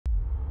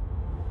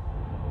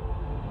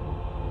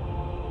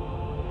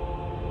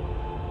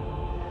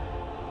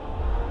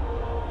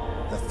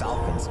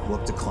Falcons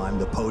look to climb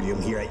the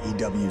podium here at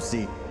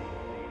EWC.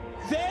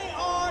 They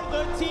are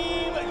the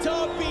team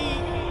to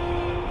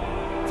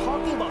beat.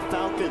 Talking about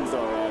Falcons,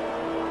 all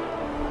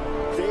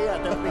right. They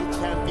are definitely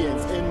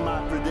champions in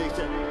my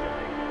prediction.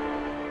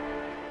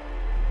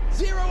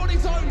 0 on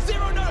his own,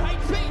 0 no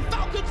HP.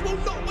 Falcons will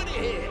not win it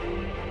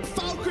here.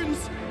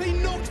 Falcons, they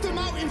knocked them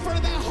out in front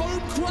of their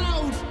home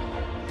crowd.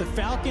 The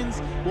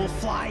Falcons will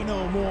fly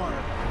no more.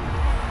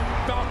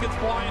 Falcons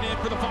flying in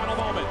for the final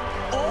moment.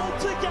 All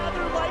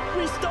together like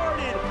we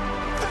started.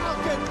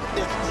 Falcons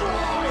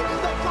destroy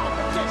the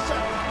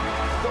competition.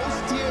 Those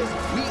tears,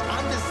 we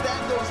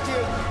understand those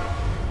tears.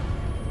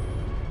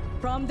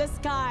 From the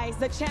skies,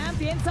 the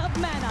champions of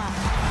Mana,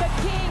 the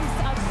kings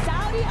of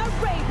Saudi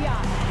Arabia,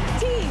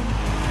 Team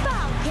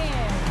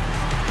Falcons.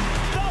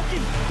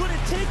 Falcons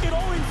gonna take it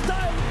all in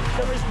style.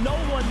 There is no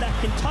one that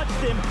can touch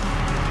them.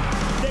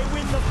 They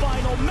win the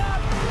final map.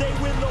 They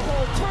win the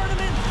whole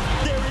tournament.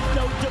 There is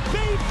no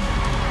debate.